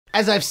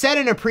As I've said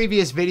in a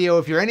previous video,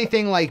 if you're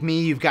anything like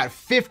me, you've got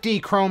 50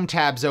 Chrome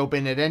tabs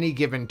open at any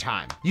given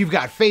time. You've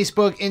got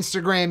Facebook,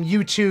 Instagram,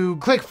 YouTube,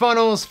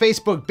 ClickFunnels,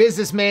 Facebook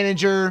Business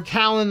Manager,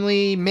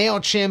 Calendly,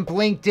 MailChimp,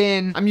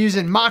 LinkedIn. I'm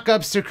using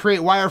mockups to create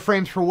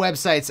wireframes for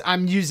websites.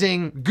 I'm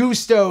using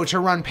Gusto to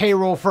run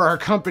payroll for our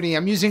company.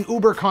 I'm using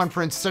Uber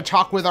Conference to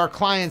talk with our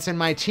clients and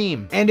my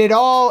team. And it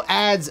all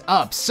adds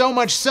up, so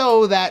much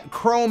so that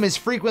Chrome is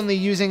frequently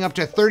using up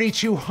to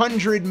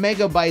 3,200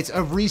 megabytes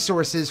of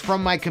resources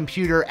from my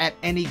computer at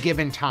any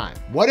given time.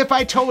 What if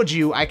I told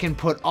you I can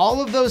put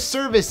all of those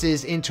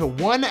services into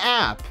one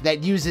app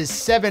that uses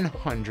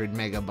 700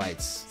 megabytes?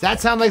 Does that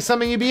sound like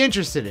something you'd be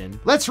interested in?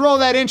 Let's roll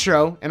that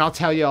intro and I'll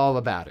tell you all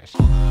about it.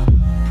 Now,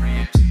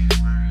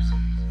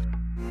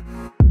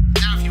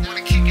 if you want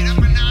to kick it up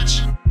a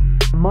notch,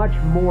 much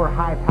more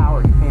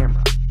high-powered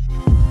camera.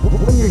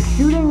 When you're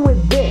shooting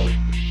with this,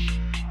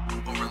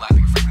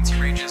 overlapping frequency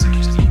ranges and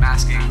just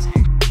masking, it's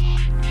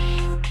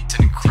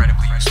an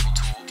incredibly useful tool.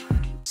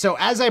 So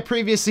as I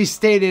previously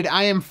stated,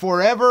 I am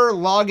forever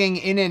logging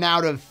in and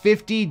out of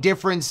 50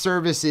 different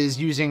services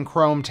using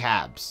Chrome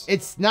tabs.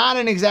 It's not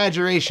an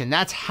exaggeration,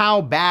 that's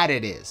how bad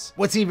it is.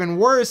 What's even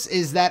worse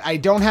is that I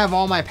don't have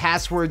all my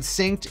passwords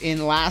synced in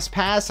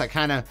LastPass. I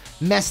kind of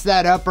messed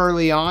that up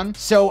early on.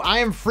 So I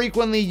am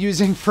frequently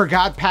using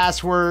forgot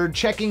password,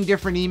 checking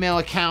different email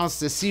accounts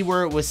to see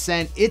where it was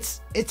sent.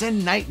 It's a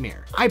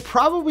nightmare. I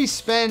probably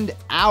spend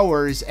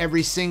hours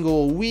every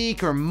single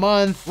week or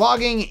month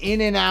logging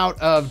in and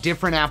out of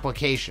different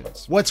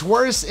applications. What's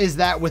worse is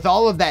that with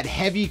all of that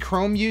heavy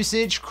Chrome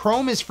usage,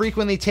 Chrome is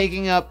frequently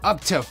taking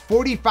up to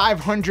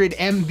 4,500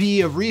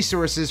 MB of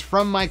resources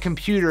from my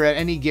computer at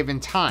any given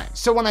time.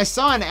 So when I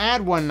saw an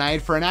ad one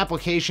night for an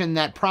application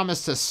that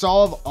promised to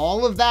solve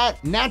all of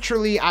that,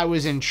 naturally I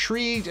was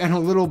intrigued and a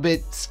little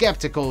bit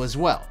skeptical as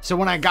well. So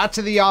when I got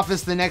to the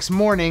office the next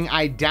morning,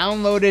 I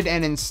downloaded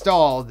and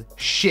installed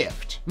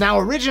Shift. Now,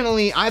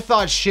 originally, I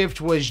thought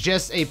Shift was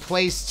just a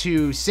place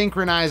to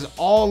synchronize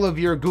all of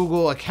your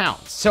Google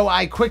accounts. So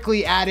I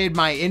quickly added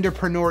my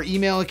Entrepreneur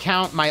email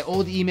account, my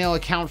old email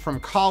account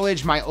from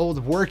college, my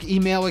old work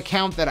email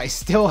account that I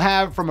still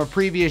have from a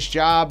previous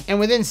job. And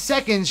within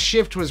seconds,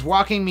 Shift was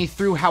walking me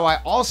through how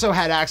I also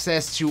had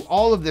access to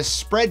all of the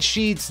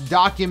spreadsheets,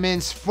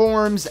 documents,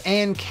 forms,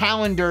 and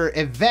calendar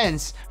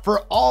events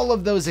for all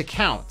of those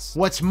accounts.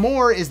 What's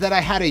more is that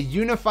I had a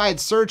unified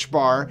search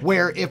bar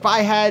where if I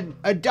had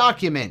a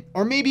document,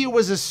 or maybe it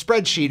was a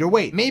spreadsheet, or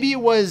wait, maybe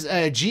it was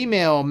a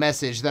Gmail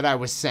message that I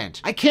was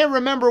sent. I can't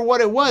remember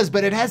what it was,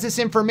 but it has this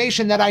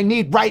information that I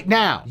need right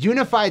now.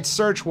 Unified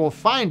search will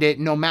find it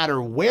no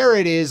matter where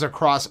it is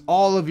across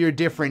all of your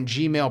different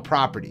Gmail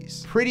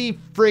properties. Pretty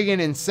friggin'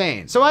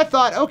 insane. So I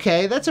thought,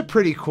 okay, that's a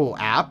pretty cool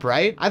app,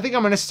 right? I think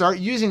I'm gonna start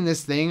using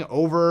this thing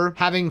over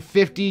having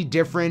 50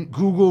 different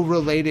Google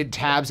related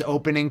tabs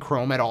open in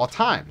Chrome at all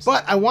times.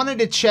 But I wanted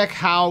to check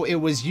how it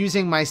was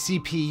using my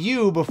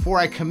CPU before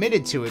I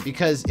committed to it,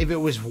 because if it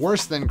was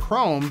worse than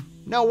Chrome,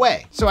 no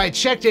way. So I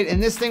checked it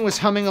and this thing was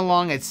humming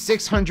along at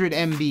 600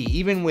 MB,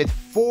 even with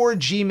 4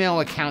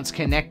 Gmail accounts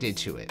connected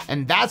to it.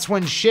 And that's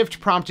when Shift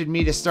prompted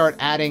me to start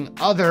adding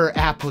other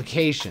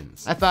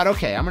applications. I thought,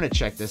 okay, I'm gonna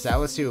check this out.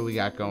 Let's see what we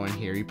got going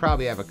here. You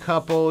probably have a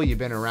couple, you've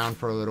been around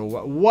for a little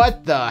while.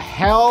 What the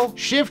hell?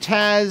 Shift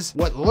has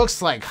what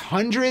looks like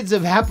hundreds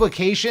of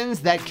applications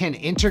that can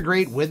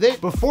integrate with it.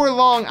 Before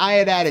long, I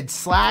had added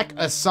Slack,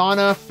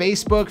 Asana,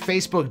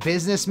 Facebook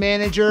Business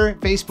Manager,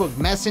 Facebook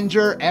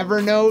Messenger,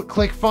 Evernote,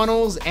 ClickFunnels,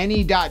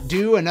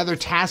 Any.do, another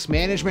task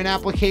management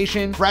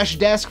application,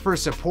 Freshdesk for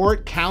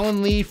support,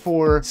 Calendly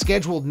for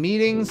scheduled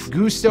meetings,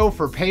 Gusto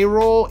for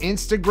payroll,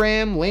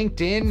 Instagram,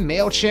 LinkedIn,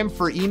 MailChimp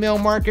for email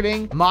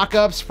marketing,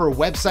 mockups for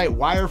website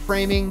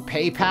wireframing,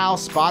 PayPal,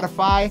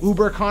 Spotify,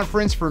 Uber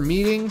Conference for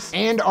meetings,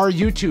 and our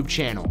YouTube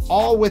channel,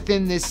 all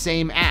within this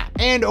same app.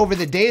 And over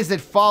the days that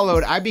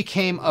followed, I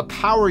became a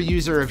power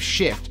user of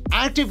Shift,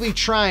 actively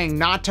trying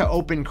not to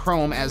open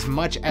Chrome as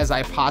much as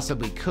I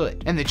possibly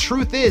could. And the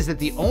truth is that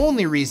the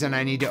only reason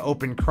I need to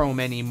open Chrome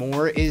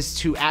anymore is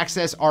to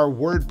access our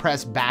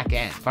WordPress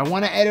backend. If I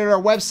want to edit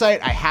our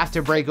website, I have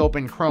to break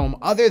open Chrome.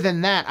 Other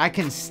than that, I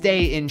can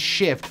stay in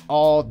Shift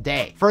all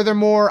day.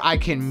 Furthermore, I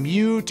can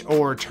mute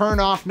or turn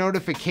off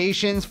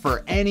notifications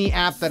for any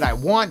app that I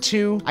want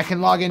to. I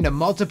can log into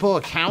multiple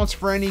accounts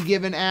for any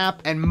given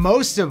app. And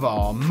most of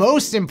all,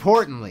 most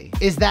importantly,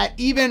 is that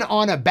even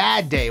on a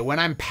bad day when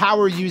I'm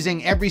power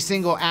using every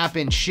single app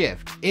in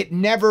Shift, it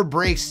never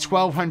breaks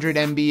 1200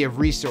 MB of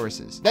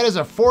resources. That is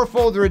a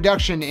fourfold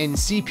reduction in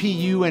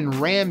CPU and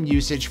RAM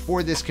usage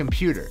for this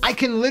computer. I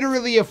can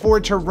literally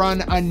afford to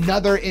run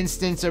another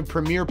instance of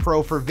Premiere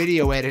Pro for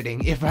video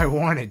editing if I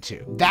wanted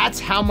to. That's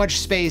how much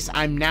space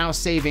I'm now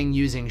saving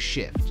using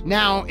Shift.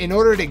 Now, in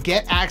order to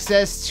get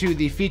access to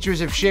the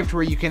features of Shift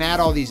where you can add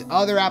all these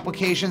other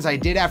applications, I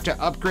did have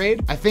to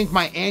upgrade. I think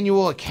my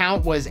annual account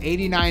account was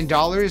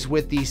 $89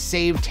 with the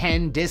Save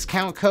 10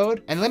 discount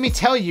code. And let me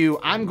tell you,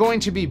 I'm going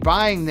to be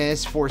buying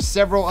this for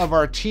several of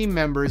our team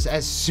members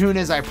as soon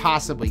as I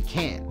possibly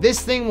can. This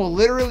thing will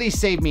literally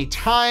save me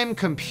time,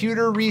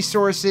 computer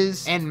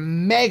resources,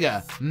 and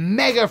mega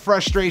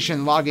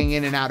frustration logging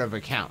in and out of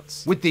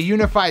accounts. With the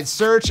unified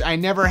search, I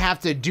never have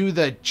to do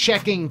the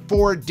checking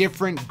 4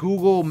 different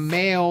Google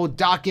Mail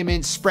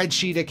document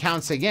spreadsheet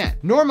accounts again.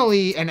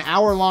 Normally an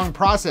hour-long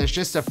process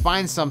just to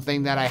find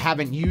something that I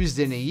haven't used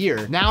in a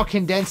year, now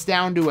condensed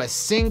down to a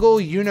single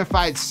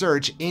unified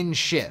search in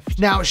Shift.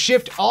 Now,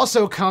 Shift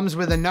also comes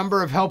with a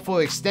number of helpful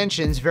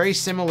extensions very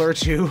similar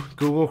to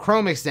Google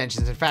Chrome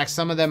extensions. In fact,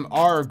 some of them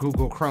are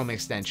Google Chrome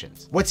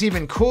extensions. What's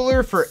even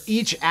cooler, for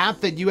each app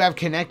that you have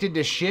connected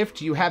to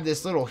Shift, you have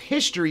this little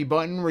history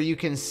button where you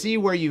can see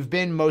where you've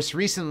been most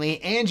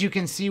recently, and you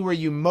can see where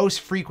you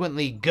most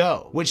frequently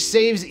go, which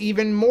saves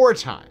even more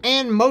time.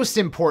 And most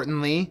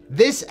importantly,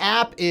 this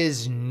app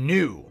is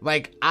new.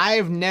 Like,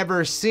 I've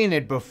never seen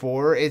it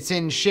before. It's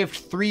in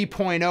Shift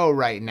 3.0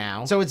 right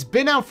now. So it's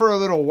been out for a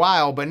little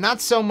while, but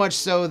not so much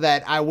so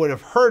that I would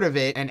have heard of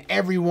it and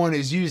everyone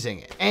is using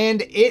it.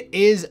 And it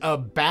is a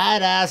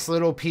badass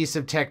little piece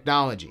of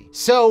technology.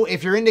 So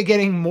if you're into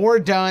getting more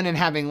done and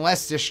having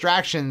less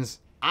distractions,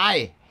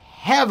 I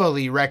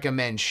heavily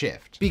recommend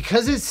Shift.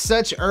 Because it's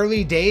such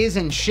early days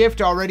and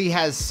Shift already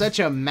has such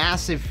a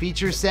massive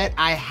feature set,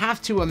 I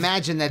have to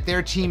imagine that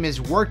their team is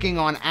working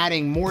on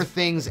adding more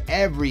things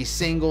every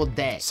single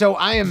day. So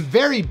I am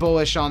very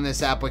bullish on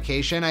this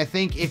application. I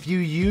think if you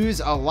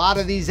use a lot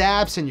of these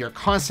apps and you're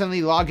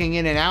constantly logging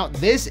in and out,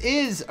 this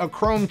is a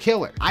Chrome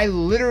killer. I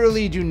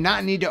literally do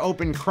not need to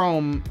open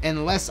Chrome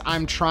unless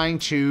I'm trying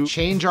to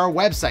change our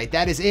website.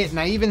 That is it. And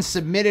I even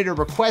submitted a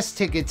request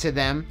ticket to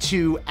them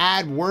to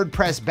add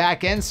WordPress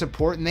backend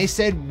support, and they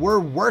said we're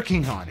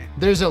working on it.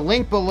 There's a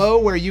link below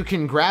where you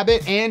can grab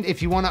it, and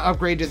if you want to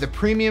upgrade to the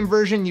premium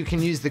version, you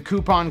can use the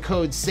coupon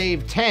code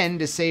SAVE10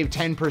 to save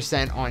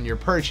 10% on your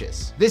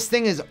purchase. This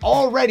thing has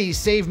already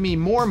saved me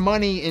more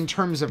money in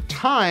terms of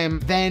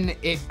time than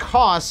it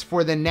costs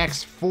for the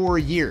next 4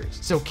 years.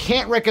 So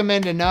can't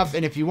recommend enough,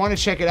 and if you want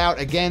to check it out,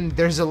 again,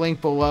 there's a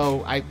link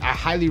below. I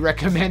highly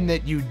recommend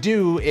that you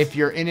do if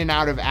you're in and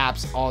out of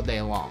apps all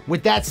day long.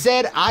 With that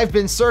said, I've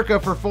been Circa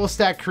for Full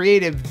Stack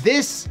Creative.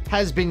 This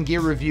has been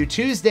Gear Review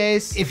Tuesdays.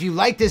 If you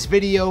like this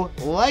video,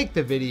 like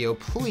the video,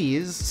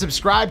 please.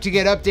 Subscribe to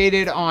get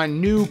updated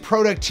on new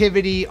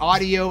productivity,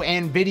 audio,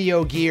 and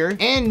video gear,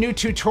 and new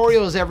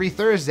tutorials every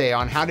Thursday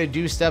on how to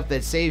do stuff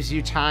that saves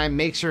you time,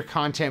 makes your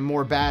content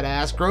more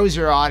badass, grows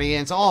your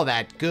audience, all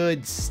that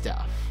good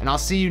stuff. And I'll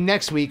see you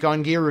next week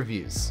on Gear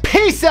Reviews.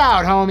 Peace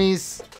out, homies!